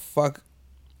like, how the fuck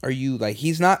are you like?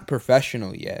 He's not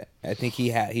professional yet. I think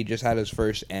he just had his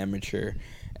first amateur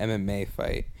MMA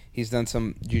fight. He's done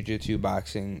some jiu-jitsu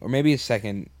boxing, or maybe his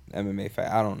second MMA fight.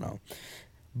 I don't know.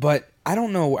 But I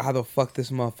don't know how the fuck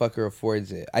this motherfucker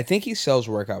affords it. I think he sells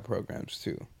workout programs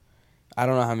too. I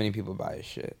don't know how many people buy his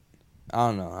shit. I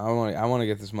don't know. I want to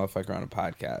get this motherfucker on a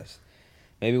podcast.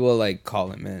 Maybe we'll like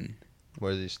call him in.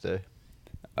 Where does he stay?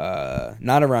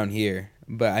 Not around here,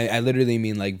 but I literally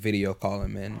mean like video call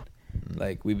him in.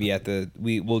 Like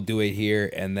we'll do it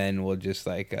here, and then we'll just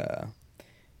like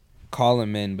call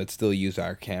him in, but still use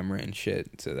our camera and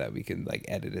shit so that we can like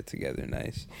edit it together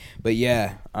nice. But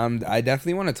yeah, I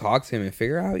definitely want to talk to him and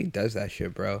figure out how he does that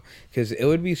shit, bro. Because it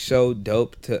would be so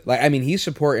dope to like. I mean, he's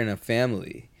supporting a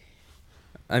family.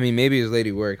 I mean, maybe his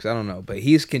lady works. I don't know, but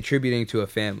he's contributing to a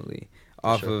family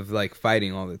off of like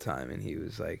fighting all the time. And he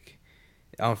was like,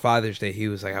 on Father's Day, he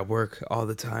was like, I work all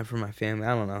the time for my family.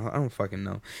 I don't know. I don't fucking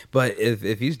know. But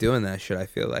if he's doing that shit, I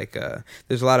feel like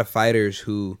there's a lot of fighters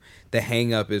who the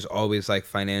hang up is always like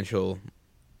financial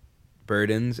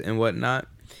burdens and whatnot.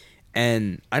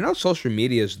 And I know social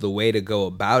media is the way to go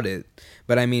about it.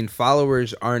 But I mean,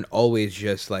 followers aren't always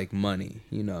just like money,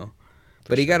 you know.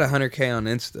 But he got 100K on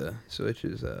Insta, so which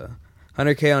is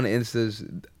 100K on Insta's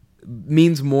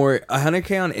means more.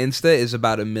 100K on Insta is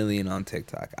about 1 million on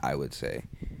TikTok, I would say.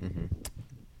 Mm-hmm.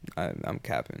 I'm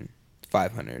capping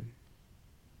 500.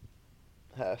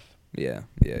 Half. Yeah.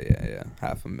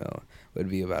 Half a mil would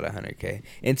be about 100K.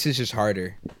 Insta's just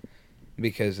harder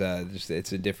because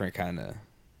it's a different kind of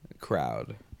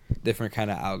crowd, different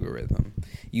kind of algorithm.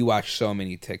 You watch so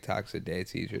many TikToks a day,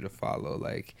 it's easier to follow.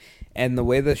 Like, and the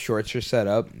way the shorts are set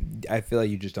up, I feel like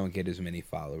you just don't get as many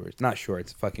followers. Not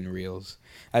shorts, fucking reels.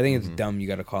 I think it's dumb. You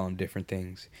got to call them different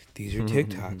things. These are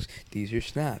TikToks. These are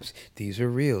snaps. These are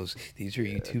reels. These are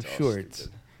YouTube shorts.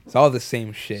 It's all the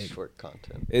same shit. Short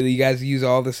content. You guys use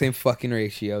all the same fucking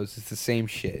ratios. It's the same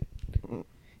shit.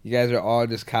 You guys are all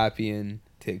just copying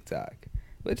TikTok,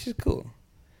 which is cool.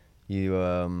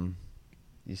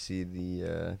 You see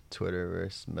the Twitter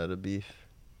versus Meta beef?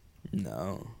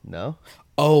 No. No?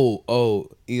 Oh,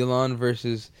 Elon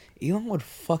would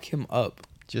fuck him up.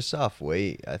 Just off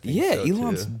weight, I think. Yeah, so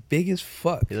Elon's too. big as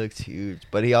fuck. He looks huge,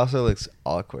 but he also looks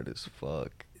awkward as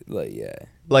fuck. Like, yeah.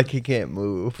 Like he can't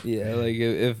move. Yeah, like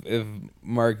if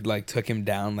Mark like took him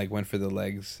down, like went for the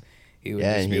legs, he would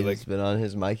just be like, he's been on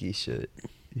his Mikey shit.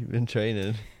 He's been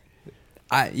training.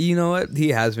 You know what? He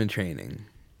has been training.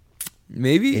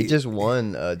 Maybe He just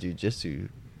won a jiu-jitsu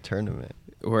tournament.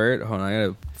 Word? Hold on, I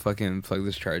gotta fucking plug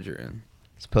this charger in.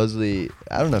 Supposedly,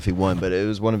 I don't know if he won, but it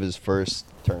was one of his first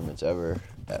tournaments ever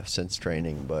since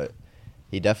training. But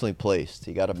he definitely placed.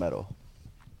 He got a medal.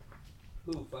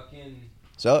 Who fucking?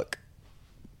 Zuck.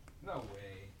 No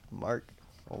way. Mark.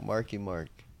 Oh, Marky Mark.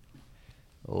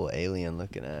 Oh, alien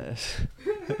looking ass.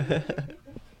 That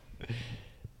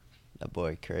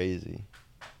boy crazy.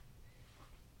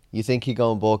 You think he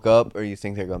gonna bulk up, or you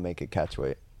think they're gonna make it catch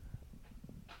weight?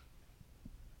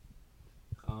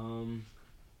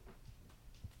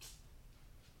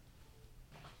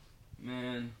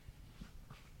 Man.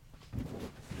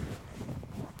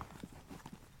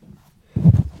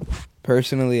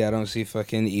 Personally, I don't see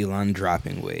fucking Elon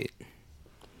dropping weight.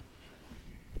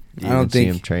 I don't think see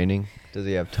him training. Does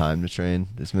he have time to train?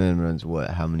 This man runs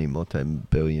what? How many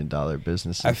multi-billion-dollar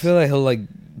businesses? I feel like he'll like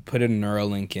put a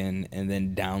Neuralink in and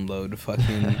then download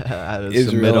fucking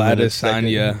Israel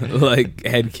Adesanya like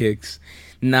head kicks.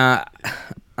 Nah,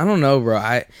 I don't know, bro.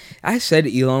 I said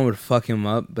Elon would fuck him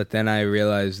up, but then I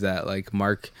realized that like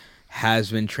Mark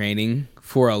has been training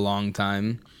for a long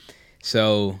time,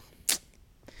 so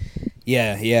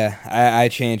yeah. I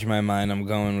changed my mind. I'm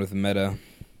going with Meta.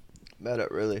 Meta,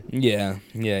 really? Yeah.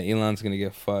 Elon's gonna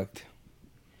get fucked.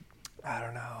 I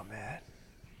don't know, man.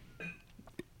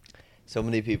 So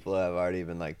many people have already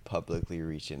been like publicly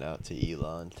reaching out to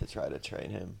Elon to try to train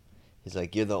him. He's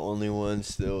like, you're the only one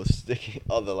still sticking.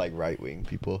 All the like right wing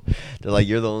people, they're like,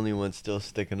 you're the only one still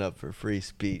sticking up for free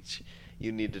speech.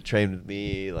 You need to train with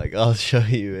me. Like, I'll show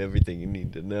you everything you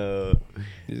need to know.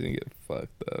 He's gonna get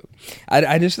fucked up.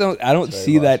 I just don't. I don't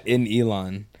see that in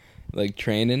Elon. Like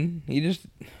training,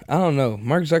 I don't know.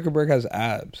 Mark Zuckerberg has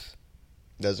abs.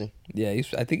 Does he? Yeah,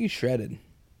 I think he's shredded.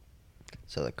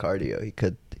 So the cardio,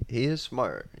 he is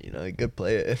smart. You know, he could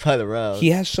play it by the round.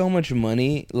 He has so much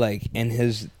money, like, and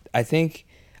I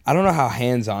don't know how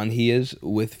hands-on he is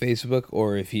with Facebook,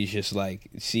 or if he's just like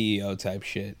CEO type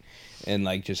shit and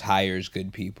like just hires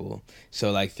good people.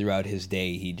 So like throughout his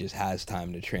day, he just has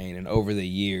time to train, and over the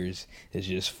years, is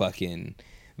just fucking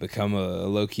become a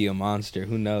low-key a monster.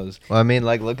 Who knows? Well, I mean,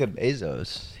 like, look at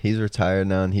Bezos. He's retired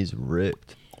now and he's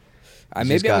ripped.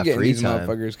 Maybe I'm getting these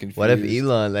motherfuckers confused. What if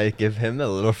Elon, like, give him a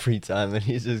little free time and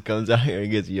he just comes out here and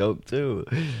gets yoked too?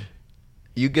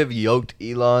 You give yoked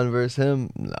Elon versus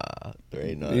him? Nah,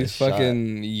 waiting on These a shot.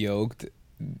 fucking yoked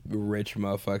rich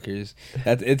motherfuckers.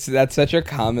 That's such a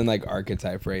common like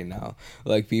archetype right now.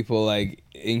 Like people like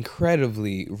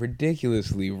incredibly,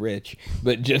 ridiculously rich,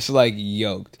 but just like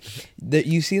yoked.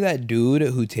 You see that dude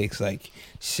who takes like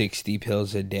 60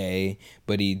 pills a day,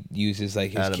 but he uses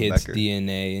like his Adam kid's Becker.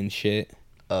 DNA and shit.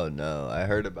 Oh no, I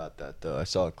heard about that though. I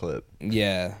saw a clip.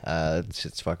 Yeah.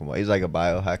 It's fucking wild. He's like a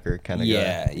biohacker kind of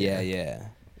Yeah, guy. yeah.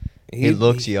 He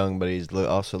looks young, but he's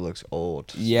also looks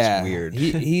old. Yeah, It's weird.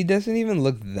 he doesn't even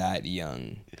look that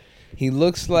young. He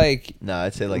looks like No,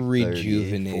 I'd say like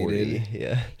rejuvenated. 30, 40.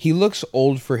 Yeah. He looks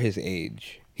old for his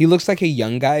age. He looks like a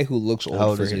young guy who looks How old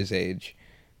old for is he? his age.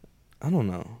 I don't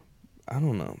know. I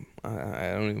don't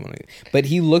even want to. But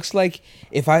he looks like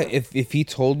if he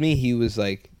told me he was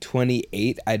like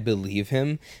 28, I'd believe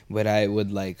him. But I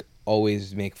would like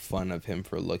always make fun of him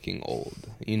for looking old.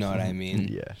 You know what I mean?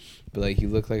 Yeah. But like he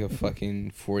looked like a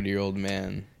fucking 40-year-old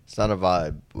man. It's not a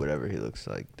vibe, whatever he looks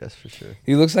like, that's for sure.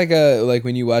 He looks like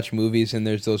when you watch movies and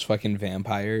there's those fucking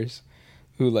vampires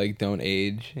who like don't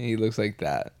age. He looks like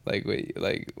that. Like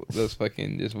those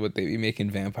fucking just what they be making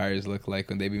vampires look like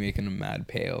when they be making them mad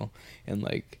pale and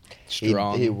like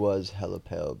strong. He was hella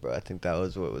pale, bro. I think that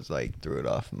was what was like threw it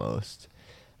off most.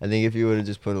 I think if you would have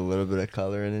just put a little bit of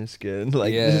color in his skin,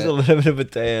 like just a little bit of a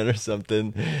tan or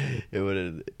something, it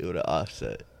would have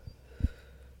offset.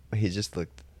 He just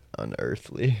looked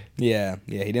unearthly. Yeah,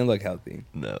 he didn't look healthy.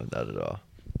 No, not at all.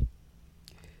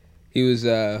 He was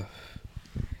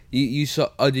you saw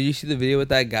did you see the video with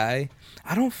that guy?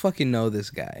 I don't fucking know this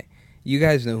guy. You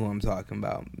guys know who I'm talking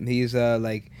about. He's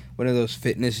like one of those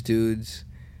fitness dudes.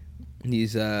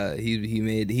 He's he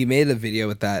made a video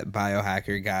with that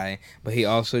biohacker guy, but he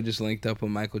also just linked up with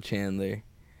Michael Chandler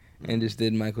and just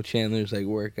did Michael Chandler's like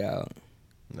workout.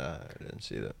 Nah, I didn't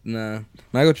see that. Nah.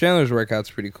 Michael Chandler's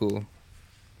workout's pretty cool.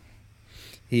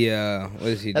 He what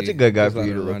does he do? That's a good guy Does a for lot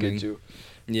you to of look running. into.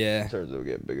 Yeah. In terms of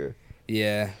getting bigger.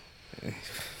 Yeah.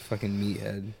 Fucking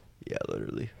meathead. Yeah,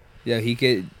 literally. Yeah, he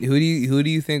could. Who do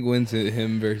you think wins it,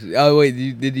 him versus? Oh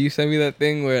wait, did you send me that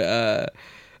thing where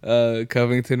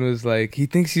Covington was like he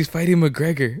thinks he's fighting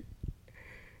McGregor?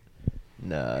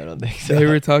 No, I don't think so. They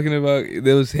were talking about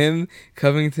there was him,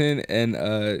 Covington,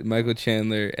 and Michael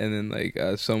Chandler, and then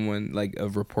like someone like a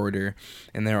reporter,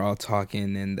 and they're all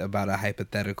talking and about a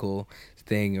hypothetical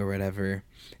thing or whatever,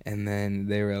 and then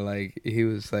they were like, he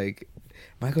was like,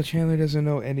 Michael Chandler doesn't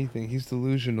know anything. He's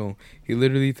delusional. He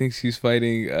literally thinks he's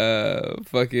fighting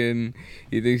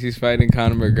he thinks he's fighting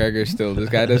Conor McGregor still. This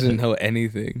guy doesn't know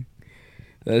anything.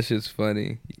 That shit's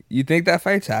funny. You think that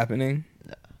fight's happening?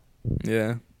 No.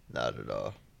 Yeah. Not at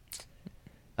all.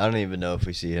 I don't even know if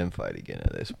we see him fight again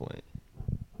at this point.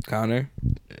 Conor?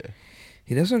 Yeah.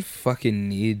 He doesn't fucking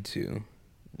need to.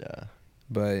 Nah.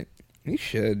 But he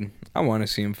should. I want to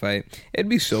see him fight. It'd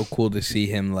be so cool to see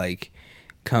him like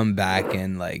come back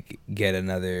and like get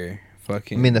another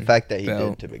fucking I mean, the fact that he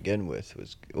belt. did to begin with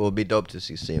it'd be dope to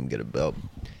see him get a belt.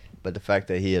 But the fact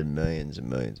that he had millions and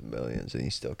millions and millions and he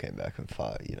still came back and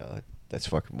fought, that's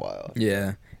fucking wild.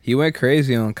 Yeah. He went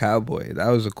crazy on Cowboy. That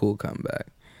was a cool comeback.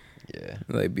 Yeah.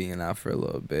 Like being out for a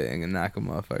little bit and knock a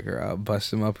motherfucker out,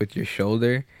 bust him up with your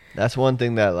shoulder. That's one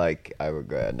thing that like I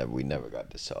regret. We never got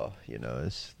to saw.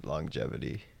 His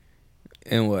longevity,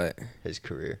 And what? his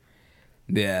career.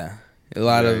 Yeah. A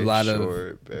lot Very of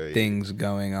short, very things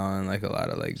going on, like a lot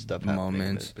of like stuff happening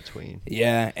moments. in between.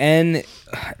 Yeah, and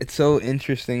it's so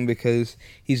interesting because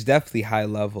he's definitely high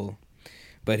level,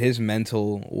 but his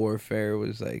mental warfare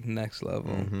was like next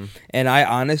level. Mm-hmm. And I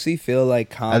honestly feel like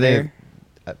Conor.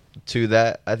 To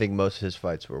that, I think most of his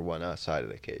fights were won outside of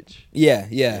the cage. Yeah.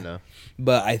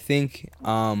 But I think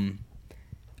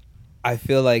I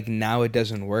feel like now it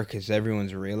doesn't work because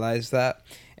everyone's realized that.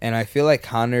 And I feel like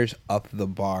Conor's up the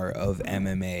bar of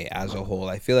MMA as a whole.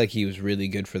 I feel like he was really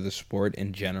good for the sport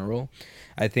in general.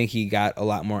 I think he got a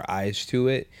lot more eyes to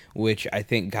it, which I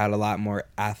think got a lot more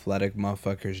athletic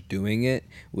motherfuckers doing it,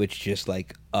 which just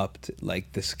like upped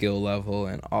like the skill level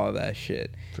and all that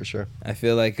shit. For sure. I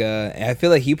feel like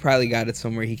he probably got it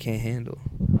somewhere he can't handle.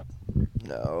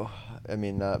 No, I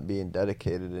mean not being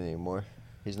dedicated anymore.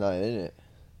 He's not in it.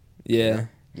 Yeah.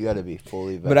 You got to be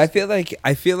fully vested. But I feel like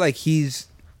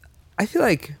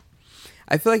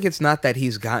it's not that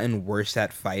he's gotten worse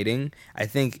at fighting. I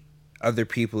think other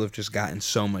people have just gotten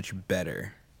so much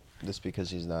better. Just because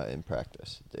he's not in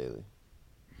practice daily.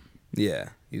 Yeah,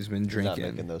 he's been He's not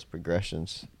drinking. making those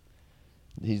progressions.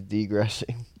 He's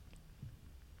degressing.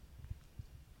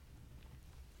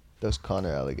 Those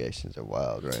Conor allegations are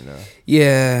wild right now.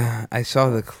 Yeah, I saw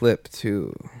the clip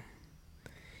too.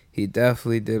 He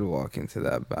definitely did walk into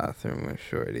that bathroom with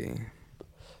Shorty.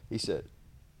 He said,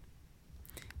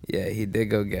 Yeah, he did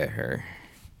go get her.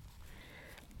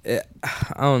 I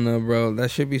don't know, bro. That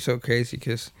should be so crazy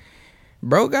because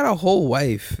bro got a whole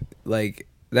wife like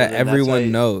that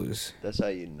everyone knows. That's how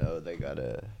you know they got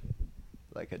a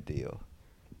deal.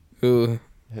 Who?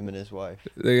 Him and his wife.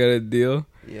 They got a deal?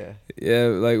 Yeah. Yeah,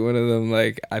 like one of them,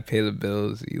 like, I pay the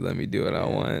bills, you let me do what I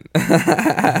want.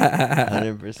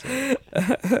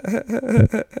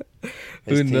 100%.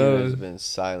 His Who team knows? has been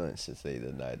silent since they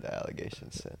denied the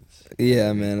allegation since.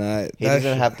 Yeah, man. He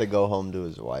doesn't have to go home to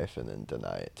his wife and then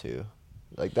deny it, too.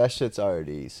 Like, that shit's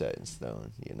already set in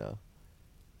stone, you know?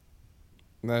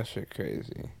 That shit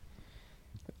crazy.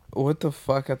 What the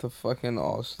fuck at the fucking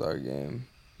All-Star game?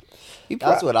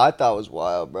 That's what I thought was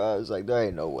wild, bro. I was like, there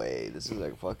ain't no way. This is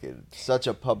like fucking such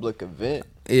a public event.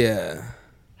 Yeah.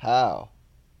 How?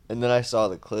 And then I saw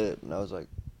the clip and I was like,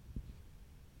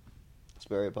 it's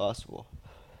very possible.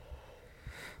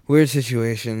 Weird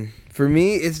situation. For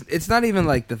me, it's not even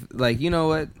like you know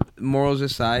what? Morals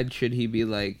aside, should he be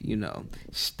like, you know,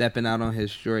 stepping out on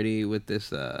his shorty with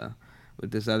this other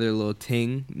little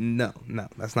ting? No,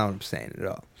 that's not what I'm saying at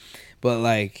all. But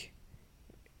like,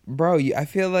 bro, I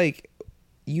feel like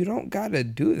you don't gotta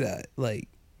do that. Like,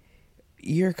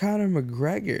 you're Conor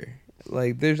McGregor.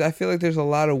 Like, I feel like there's a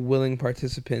lot of willing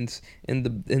participants in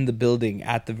the building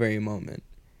at the very moment.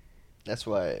 That's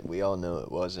why we all know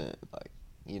it wasn't like,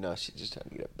 you know, she just trying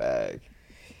to get a bag.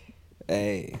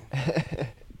 Hey.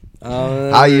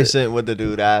 How you sent with the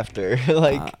dude after?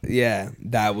 Like, yeah,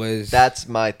 that's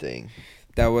my thing.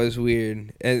 That was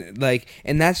weird.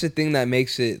 And that's the thing that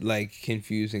makes it like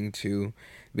confusing too,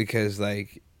 because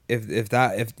like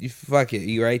if you fuck it,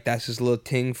 you right, that's his little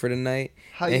ting for the night.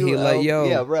 And he like, yo,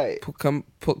 yeah, right.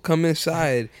 Come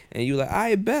inside, and you like,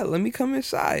 I bet, let me come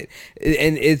inside.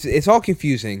 And it's all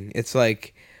confusing. It's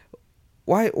like,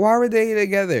 why were they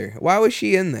together? Why was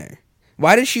she in there?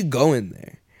 Why did she go in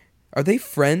there? Are they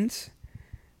friends?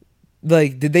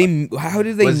 Like, how did they know each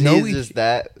other? Was he just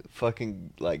that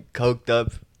fucking, like, coked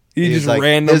up? He's just like,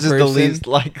 random this person. This is the least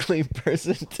likely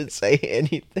person to say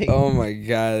anything. Oh, my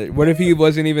God. What if he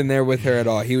wasn't even there with her at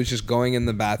all? He was just going in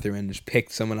the bathroom and just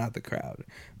picked someone out the crowd.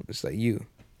 It's like, you,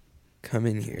 come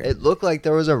in here. It looked like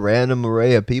there was a random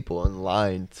array of people in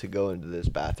line to go into this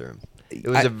bathroom. It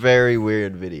was a very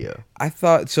weird video. I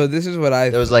thought, so this is what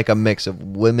There was like a mix of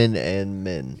women and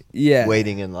men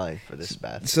waiting in line for this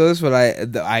bathroom. So this is what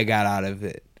I got out of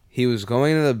it. He was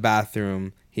going to the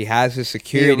bathroom. He has his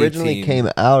security team. He originally came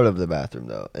out of the bathroom,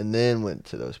 though, and then went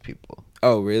to those people.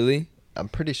 Oh, really? I'm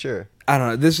pretty sure. I don't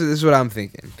know. This is what I'm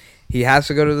thinking. He has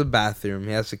to go to the bathroom.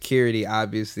 He has security,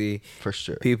 obviously. For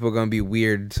sure. People are going to be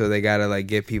weird, so they got to like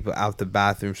get people out the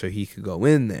bathroom so he could go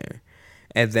in there.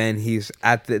 And then he's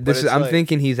at I'm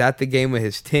thinking he's at the game with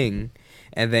his ting,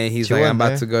 and then he's like, I'm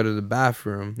about to go to the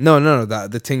bathroom. No,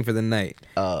 the ting for the night.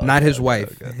 Not his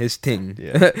wife, his ting.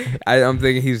 Yeah. I'm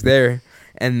thinking he's there,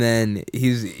 and then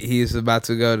he's about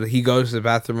to go he goes to the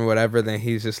bathroom or whatever, then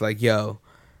he's just like, yo,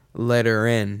 let her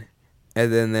in.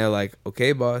 And then they're like,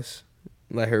 okay, boss,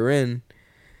 let her in.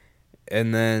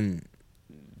 And then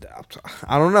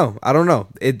I don't know.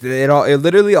 It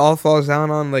literally all falls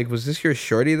down on like, was this your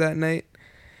shorty that night?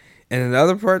 And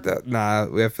another part I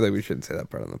feel like we shouldn't say that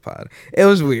part on the pod. It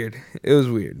was weird.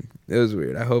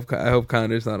 I hope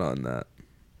Conor's not on that.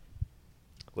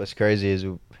 What's crazy is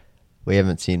we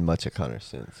haven't seen much of Conor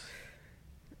since.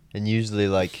 And usually,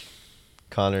 like,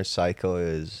 Conor's cycle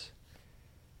is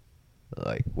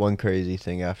like one crazy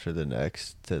thing after the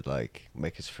next to like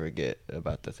make us forget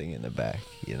about the thing in the back,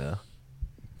 you know.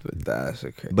 But that's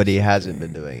a crazy. But he hasn't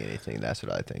been doing anything. That's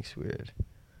what I think's weird.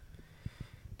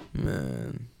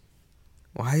 Man.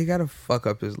 Why you gotta fuck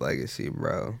up his legacy,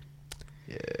 bro?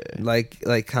 Yeah. Like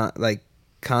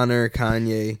Conor,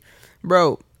 Kanye.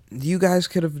 Bro, you guys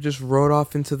could have just rode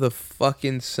off into the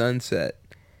fucking sunset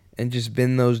and just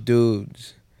been those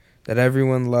dudes that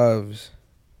everyone loves.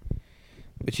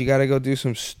 But you gotta go do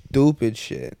some stupid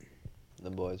shit. The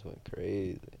boys went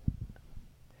crazy.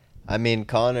 I mean,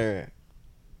 Conor,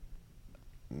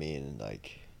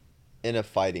 like, in a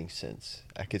fighting sense,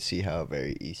 I could see how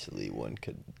very easily one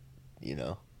could, you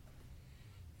know,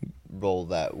 roll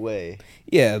that way.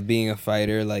 Yeah, being a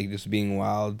fighter, like, just being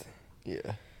wild.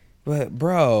 Yeah. But,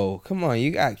 bro, come on,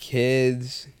 you got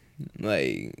kids.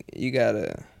 Like, you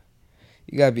gotta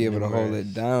be able to hold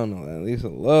it down at least a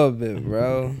little bit,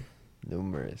 bro.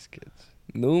 Numerous kids.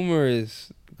 Come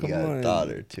you got on. A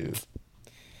daughter, too.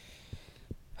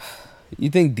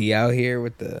 You think D out here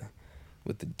with the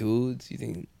dudes? You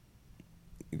think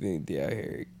D out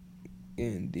here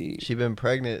getting D? She been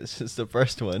pregnant since the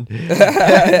first one.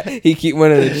 He keep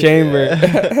one in the chamber.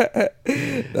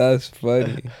 That's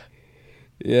funny.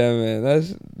 Yeah, man,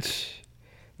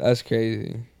 that's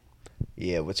crazy.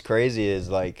 Yeah, what's crazy is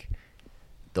like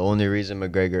the only reason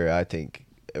McGregor I think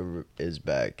is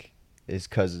back is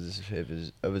because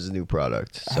of his new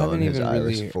product, I haven't selling his even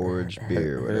Irish really Forge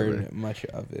beer or whatever. heard much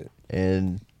of it.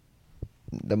 And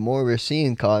the more we're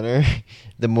seeing Connor,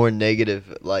 the more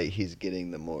negative like he's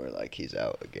getting, the more like he's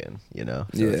out again. You know,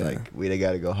 so it's Yeah. like we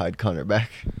got to go hide Connor back.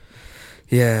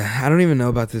 Yeah, I don't even know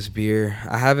about this beer.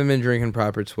 I haven't been drinking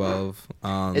proper 12.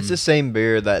 It's the same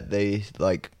beer that they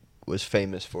like was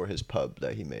famous for his pub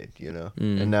that he made, you know,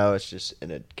 and now it's just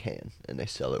in a can and they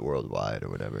sell it worldwide or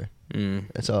whatever.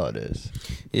 That's all it is.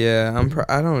 Yeah,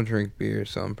 I don't drink beer,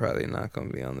 so I'm probably not gonna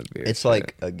be on the beer. It's shit.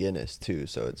 like a Guinness too,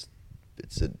 so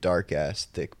it's a dark ass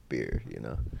thick beer, you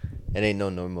know. It ain't no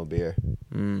normal beer.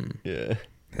 Yeah.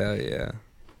 Hell yeah,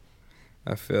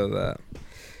 I feel that.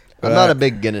 I'm not a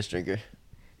big Guinness drinker.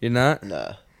 You're not?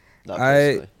 Nah, not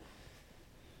personally.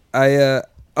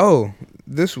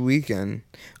 This weekend.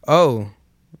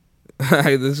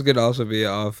 This could also be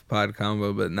an off pod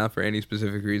combo, but not for any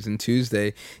specific reason.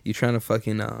 Tuesday, you trying to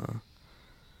fucking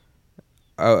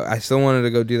I still wanted to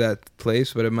go do that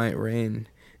place, but it might rain.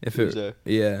 If it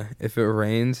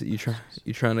rains, you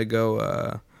trying to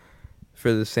go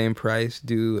for the same price,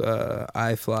 do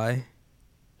iFly.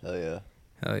 Hell yeah.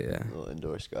 Hell yeah. A little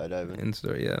indoor skydiving.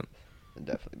 In-store, yeah. I've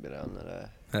definitely been on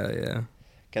that. Hell yeah.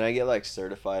 Can I get like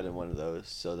certified in one of those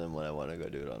so then when I want to go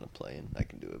do it on a plane, I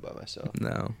can do it by myself?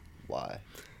 No. Why?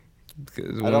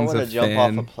 Because I don't want to jump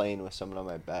off a plane with someone on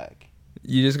my back.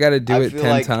 You just got to do it 10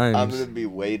 like times. I'm going to be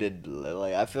weighted.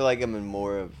 Like, I feel like I'm in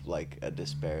more of like a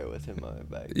despair with him on my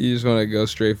back. You just want to go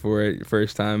straight for it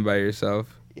first time by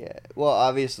yourself? Yeah. Well,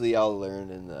 obviously, I'll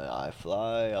learn in the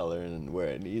iFly. I'll learn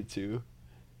where I need to.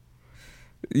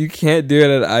 You can't do it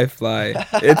at iFly.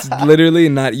 It's literally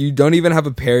not. You don't even have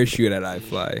a parachute at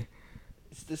iFly.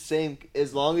 It's the same.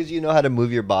 As long as you know how to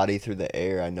move your body through the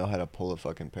air, I know how to pull a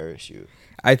fucking parachute.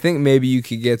 I think maybe you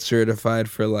could get certified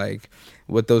for like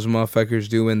what those motherfuckers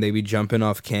do when they be jumping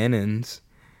off cannons.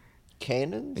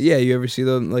 Cannons? Yeah, you ever see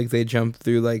them like they jump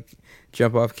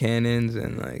off cannons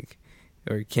and like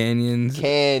or canyons?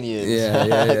 Canyons. Yeah.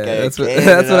 Okay, That's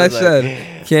what I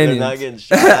said. Canyons. They're not getting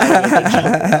shot.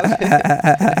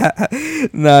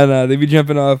 No, they be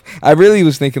jumping off. I really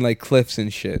was thinking like cliffs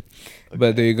and shit,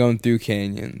 but they're going through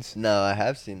canyons. No, I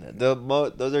have seen that.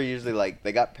 Those are usually like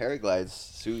they got paraglide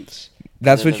suits.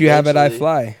 That's what you have at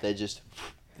iFly.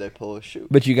 They pull a chute.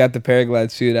 But you got the paraglide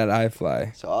suit at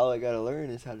iFly. So all I gotta learn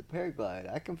is how to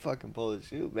paraglide. I can fucking pull a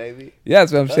chute, baby. Yeah,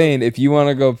 that's what I'm saying. If you want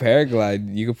to go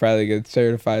paraglide, you could probably get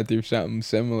certified through something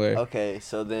similar. Okay,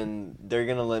 so then they're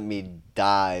gonna let me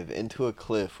dive into a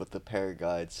cliff with the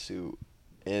paraglide suit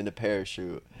and a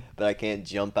parachute, but I can't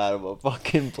jump out of a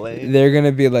fucking plane. They're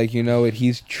gonna be like, you know what?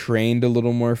 He's trained a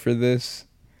little more for this.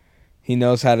 He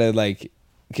knows how to like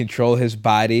control his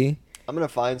body. I'm gonna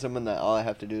find someone that all I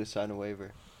have to do is sign a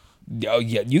waiver. Oh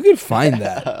yeah, you could find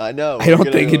that. I know. I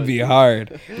don't think it'd be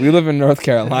hard. We live in North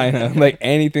Carolina. Like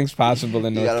anything's possible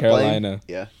in North Carolina.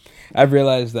 Yeah. I've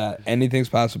realized that anything's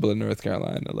possible in North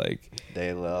Carolina. Like they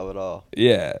allow it all.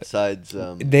 Yeah. Besides,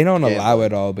 they don't allow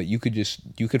it all, but you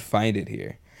could find it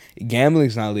here.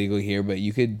 Gambling's not legal here, but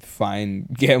you could find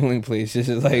gambling places.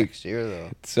 Like next year though.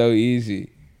 It's so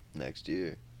easy. Next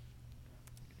year.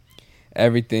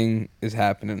 Everything is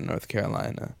happening in North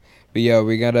Carolina. But yo,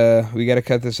 we gotta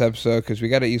cut this episode because we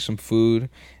gotta eat some food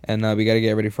and we gotta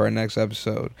get ready for our next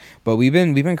episode. But we've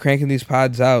been cranking these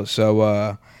pods out,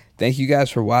 so thank you guys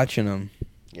for watching them.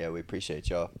 Yeah, we appreciate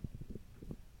y'all.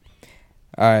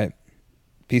 All right,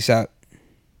 peace out.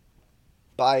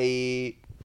 Bye.